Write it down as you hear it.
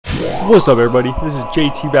What's up, everybody? This is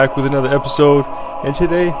JT back with another episode, and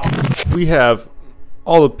today we have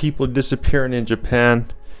all the people disappearing in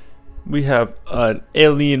Japan. We have an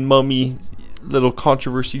alien mummy little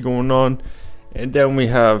controversy going on, and then we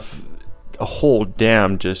have a whole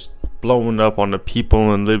dam just blowing up on the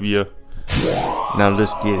people in Libya. Now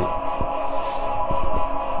let's get it.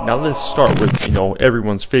 Now let's start with,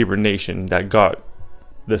 everyone's favorite nation that got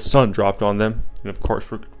the sun dropped on them. And of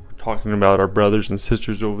course, we're talking about our brothers and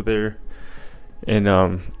sisters over there in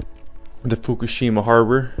the Fukushima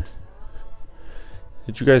harbor.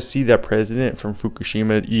 Did you guys see that president from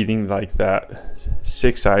Fukushima eating like that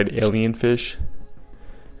six-eyed alien fish?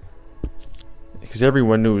 Because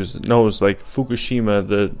everyone knows like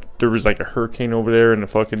Fukushima, there was like a hurricane over there and a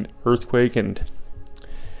fucking earthquake, and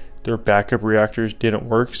their backup reactors didn't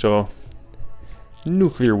work, so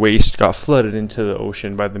nuclear waste got flooded into the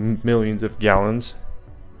ocean by the millions of gallons.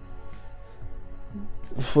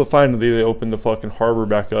 Well, finally they opened the fucking harbor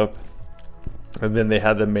back up, and then they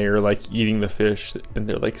had the mayor like eating the fish, and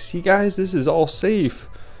they're like, see guys, this is all safe.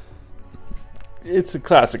 It's a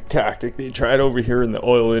classic tactic they tried over here in the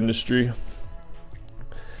oil industry.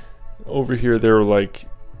 Over here they were like,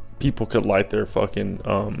 people could light their fucking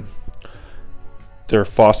their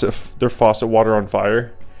faucet water on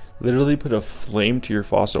fire. Literally put a flame to your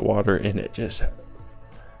faucet water, and it just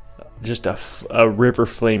a river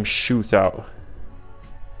flame shoots out.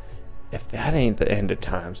 If that ain't the end of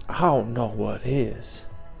times, I don't know what is.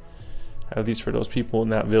 At least for those people in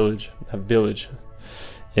that village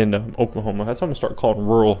in Oklahoma. That's what I'm gonna start calling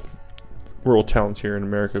rural towns here in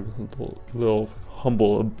America, little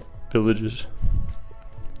humble villages.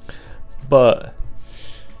 But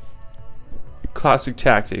classic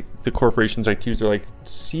tactic the corporations like to use. They're like,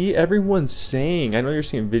 see, everyone's saying, I know you're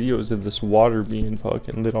seeing videos of this water being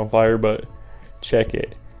fucking lit on fire, but check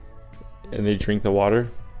it. And they drink the water.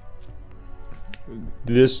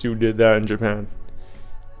 This dude did that in Japan.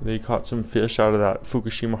 They caught some fish out of that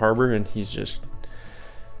Fukushima harbor, and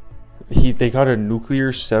they got a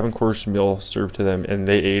nuclear 7-course meal served to them, and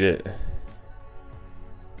they ate it.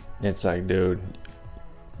 And it's like, dude,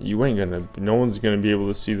 no one's gonna be able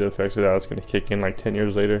to see the effects of that. It's gonna kick in like 10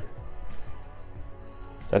 years later.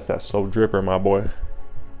 That's that slow dripper, my boy.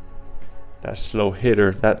 That slow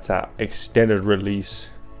hitter. That's that extended release.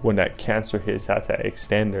 When that cancer hits, that's that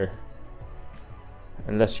extender.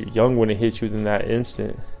 Unless you're young when it hits you in that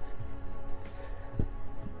instant.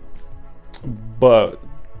 But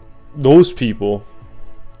those people,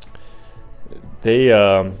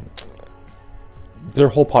 their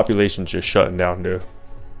whole population's just shutting down, dude.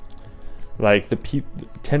 Like the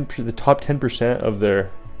top 10% of their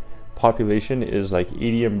population is like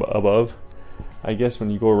 80 and above. I guess when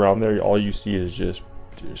you go around there, all you see is just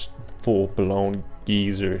full blown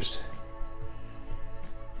geezers.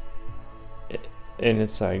 And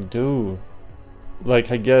it's like, dude,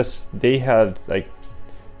 like, I guess they had like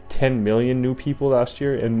 10 million new people last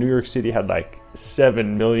year, and New York City had like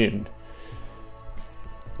 7 million.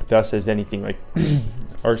 If that says anything, like New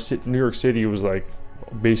York City was like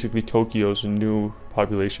basically Tokyo's new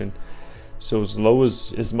population. So as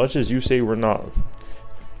much as you say we're not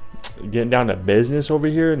getting down to business over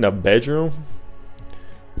here in the bedroom,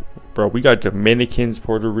 bro, we got Dominicans,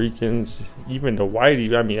 Puerto Ricans, even the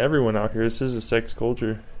whitey. I mean, everyone out here. This is a sex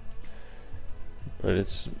culture. But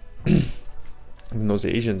it's even those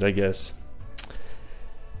Asians, I guess,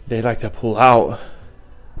 they like to pull out.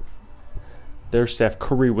 They're Steph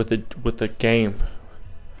Curry with the game.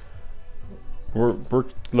 We're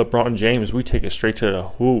LeBron James. We take it straight to the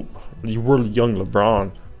hoop. We're young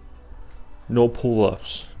LeBron. No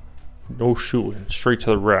pull-ups. No shooting. Straight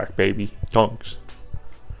to the rack, baby. Dunks.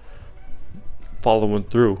 Following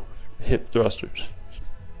through. Hip thrusters.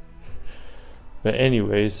 But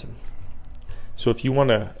anyways, so if you want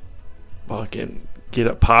to fucking get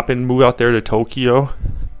it popping, move out there to Tokyo,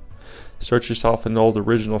 search yourself an old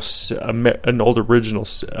original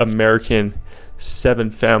American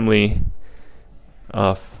seven-member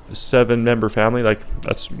family. Like,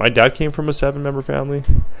 that's my dad came from a 7-member family.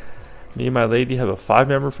 Me and my lady have a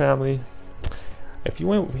 5-member family. If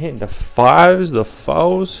you ain't hitting the 5s, the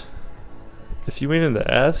foes, if you ain't in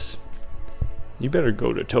the Fs, you better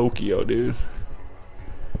go to Tokyo, dude.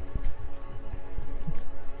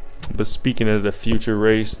 But speaking of the future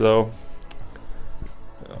race, though,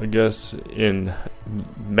 I guess in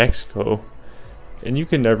Mexico, and you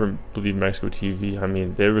can never believe Mexico TV. I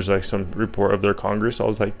mean, there was like some report of their Congress. I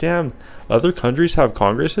was like, damn, other countries have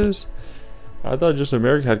Congresses? I thought just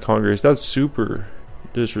America had Congress. That's super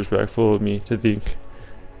disrespectful of me to think.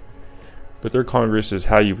 But their Congress is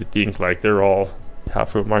how you would think. Like, they're all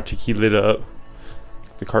half of them are tequila up.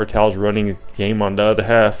 the cartel's running the game on the other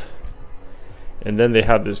half. And then they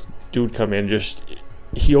had this dude come in,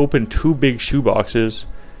 he opened 2 big shoe boxes.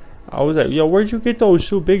 I was like, yo, where'd you get those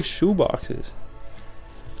 2 big shoe boxes?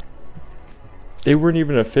 They weren't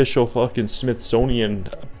even official fucking Smithsonian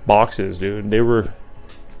boxes, dude. They were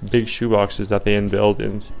big shoe boxes that they unveiled,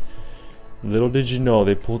 and little did you know,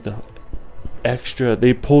 they pulled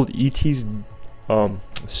E.T.'s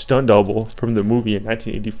stunt double from the movie in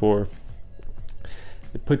 1984.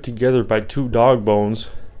 They put together by 2 dog bones,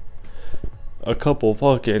 a couple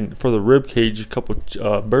fucking, for the rib cage, a couple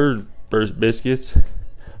bird cage biscuits,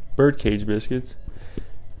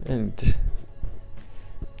 and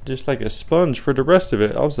just like a sponge for the rest of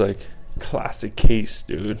it. I was like, classic case,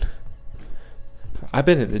 dude. I've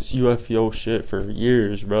been in this UFO shit for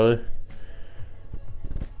years, brother.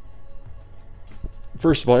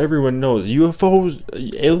 First of all, everyone knows UFOs,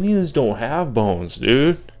 aliens don't have bones,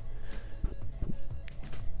 dude.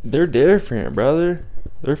 They're different, brother.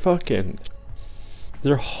 They're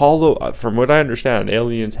hollow. From what I understand,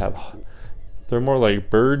 aliens they're more like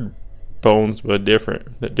bird bones, but different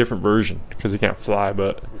version, because they can't fly.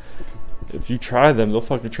 But if you try them, they'll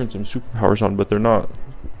fucking turn some superpowers on, but they're not.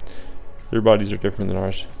 Their bodies are different than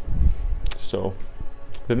ours. So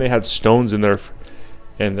then they had stones in their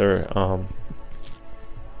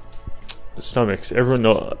stomachs. Everyone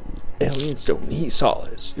knows aliens don't eat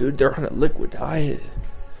solids, dude. They're on a liquid diet.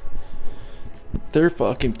 They're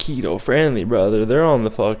fucking keto friendly, brother. They're on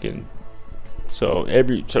the fucking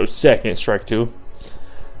second strike 2.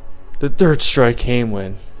 The third strike came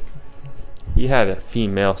when he had a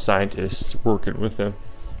female scientist working with him.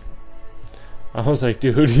 I was like,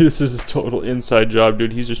 dude, this is a total inside job,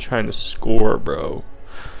 dude. He's just trying to score, bro.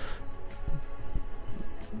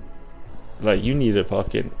 Like, you need a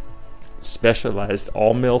fucking specialized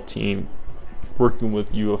all-male team working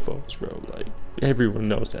with UFOs, bro. Like, everyone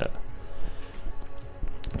knows that.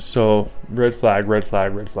 So, red flag. Because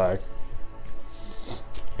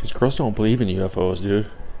girls don't believe in UFOs, dude.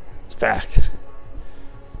 It's fact.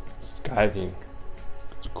 It's a guy thing.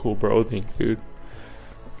 It's a cool bro thing, dude.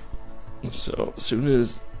 So, as soon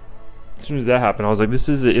as that happened, I was like, this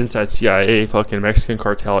is an inside CIA fucking Mexican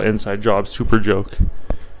cartel inside job super joke.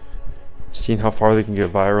 Seeing how far they can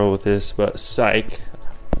get viral with this, but psych.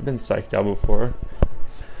 I've been psyched out before.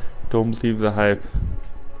 Don't believe the hype.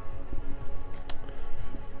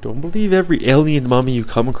 Don't believe every alien mummy you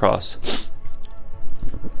come across.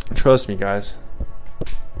 Trust me, guys.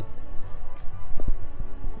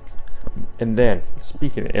 And then,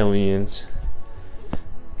 speaking of aliens,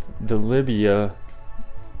 the Libya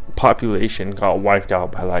population got wiped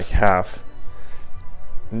out by like half.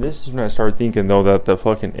 And this is when I started thinking, though, that the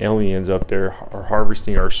fucking aliens up there are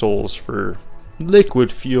harvesting our souls for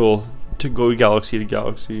liquid fuel to go galaxy to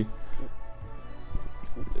galaxy.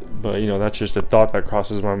 But, you know, that's just a thought that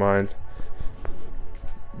crosses my mind.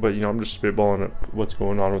 But, you know, I'm just spitballing at what's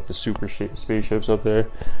going on with the super spaceships up there.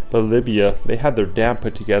 But Libya, they had their dam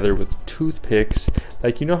put together with toothpicks.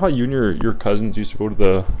 Like, you know how you and your cousins used to go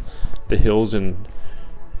to the hills and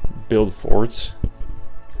build forts?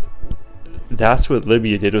 That's what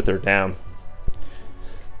Libya did with their dam.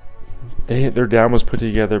 Their dam was put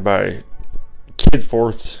together by kid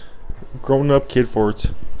forts, grown-up kid forts.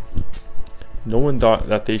 No one thought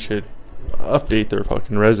that they should update their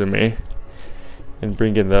fucking resume and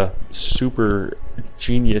bring in the super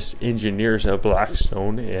genius engineers at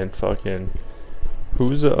Blackstone and fucking,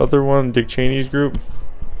 who's the other one? Dick Cheney's group,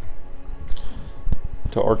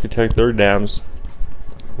 to architect their dams.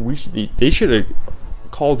 They should have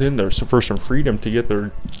called in there for some freedom to get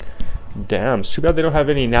their dams. Too bad they don't have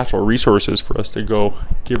any natural resources for us to go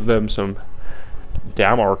give them some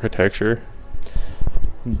dam architecture.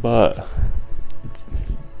 But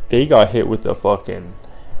they got hit with a fucking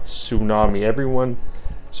tsunami.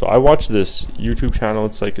 So I watched this YouTube channel.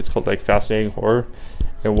 It's called like Fascinating Horror,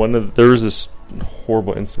 and there was this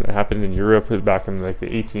horrible incident that happened in Europe back in like the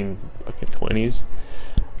 1820s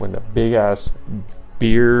when a big ass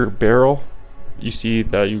beer barrel. You see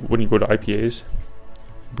that when you go to IPAs,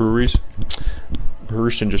 breweries,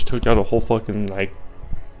 just took out a whole fucking like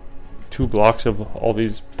 2 blocks of all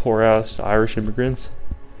these poor ass Irish immigrants.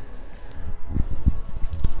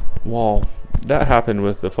 Well, that happened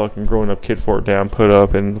with the fucking growing up kid fort dam put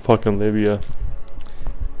up in fucking Libya.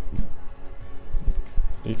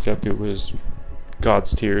 Except it was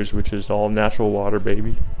God's tears, which is all natural water,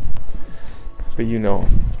 baby. But you know,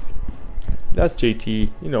 that's JT.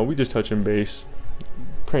 You know, we just touching base,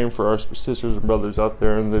 praying for our sisters and brothers out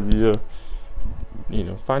there in Libya. You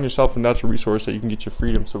know, find yourself a natural resource that you can get your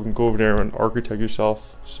freedom, so we can go over there and architect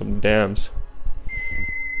yourself some dams.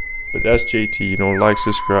 But that's JT. Like,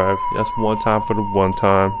 subscribe. That's one time for the one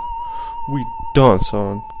time. We done,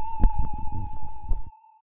 son.